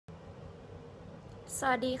ส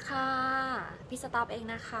วัสดีค่ะพี่สต๊อปเอง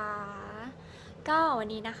นะคะก็วัน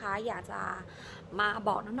นี้นะคะอยากจะมาบ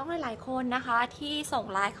อกน้องๆหลายๆคนนะคะที่ส่ง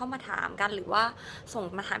ไลน์เข้ามาถามกันหรือว่าส่ง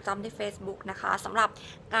มาถามจอมใน Facebook นะคะสำหรับ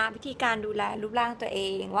วิธีการดูแลรูปร่างตัวเอ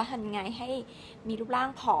งว่าทำยังไงให้มีรูปร่าง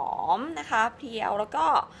ผอมนะคะเพรียวแล้วก็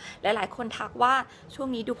หลายๆคนทักว่าช่วง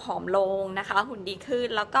นี้ดูผอมลงนะคะหุ่นดีขึ้น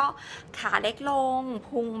แล้วก็ขาเล็กลง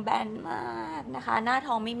พุงแบนมากนะคะหน้า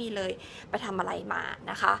ท้องไม่มีเลยไปทำอะไรมา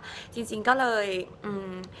นะคะจริงๆก็เลย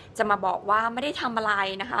จะมาบอกว่าไม่ได้ทำอะไร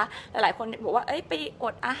นะคะหลายๆคนบอกว่าไปอ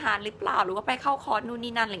ดอาหารหรือเปล่าหรือว่าไปเข้าคอร์สนู่น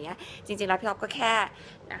นี่นั่นอะไรเงี้ยจริงๆแล้วพี่ท็อปก็แค่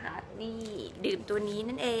นะคะนี่ดื่มตัวนี้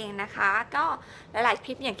นั่นเองนะคะก็หลายๆค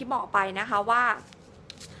ลิปอย่างที่บอกไปนะคะว่า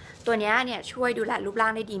ตัวนี้เนี่ยช่วยดูแลรูปร่า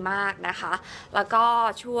งได้ดีมากนะคะแล้วก็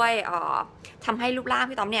ช่วยทำให้รูปร่าง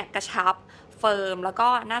พี่ต้อมเนี่ยกระชับเฟิร์มแล้วก็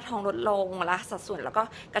หน้าท้องลดลงและสัดส่วนแล้วก็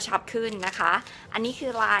กระชับขึ้นนะคะอันนี้คื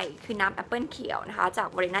ออะไรคือน้ำแอปเปิลเขียวนะคะจาก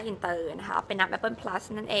บริน่าอินเตอร์นะคะเป็นน้ำแอปเปิลพลัส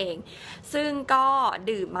นั่นเองซึ่งก็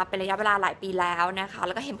ดื่มมาเป็นระยะเวลาหลายปีแล้วนะคะแ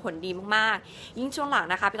ล้วก็เห็นผลดีมากๆยิ่งช่วงหลัง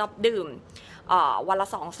นะคะพี่ต้อมดื่มวันละ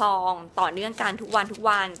2 ซองต่อเนื่องกันทุกวัน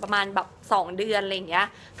ประมาณแบบ2 เดือนอะไรอย่างเงี้ย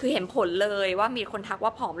คือเห็นผลเลยว่ามีคนทักว่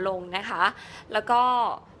าผอมลงนะคะแล้วก็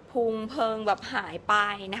พุงเพิงแบบหายไป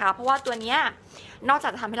นะคะเพราะว่าตัวเนี้ยนอกจา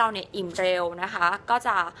กจะทำให้เราเนี่ยอิ่มเร็วนะคะก็จ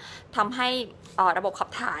ะทำให้ระบบขับ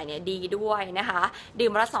ถ่ายเนี่ยดีด้วยนะคะดื่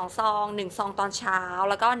มวันละ2 ซอง1 ซองตอนเช้า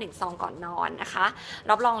แล้วก็1 ซองก่อนนอนนะคะ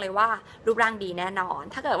รับรองเลยว่ารูปร่างดีแน่นอน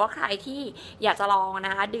ถ้าเกิดว่าใครที่อยากจะลองน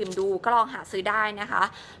ะคะดื่มดูก็ลองหาซื้อได้นะคะ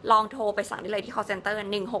ลองโทรไปสั่งได้เลยที่ call center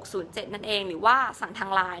 1607นั่นเองหรือว่าสั่งทา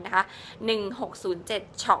งไลน์นะคะ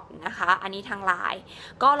1607 shop นะคะอันนี้ทางไลน์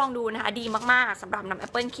ก็ลองดูนะคะดีมากๆสำหรับน้ำแอ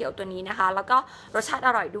ปเปิลเขียวตัวนี้นะคะแล้วก็รสชาติอ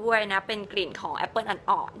ร่อยด้วยนะเป็นกลิ่นของแอปเปิล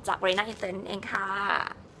อ่อนๆจากบริน่าอินเตอร์นั่นเองค่ะ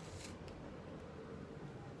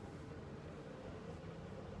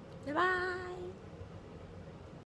บ๊ายบาย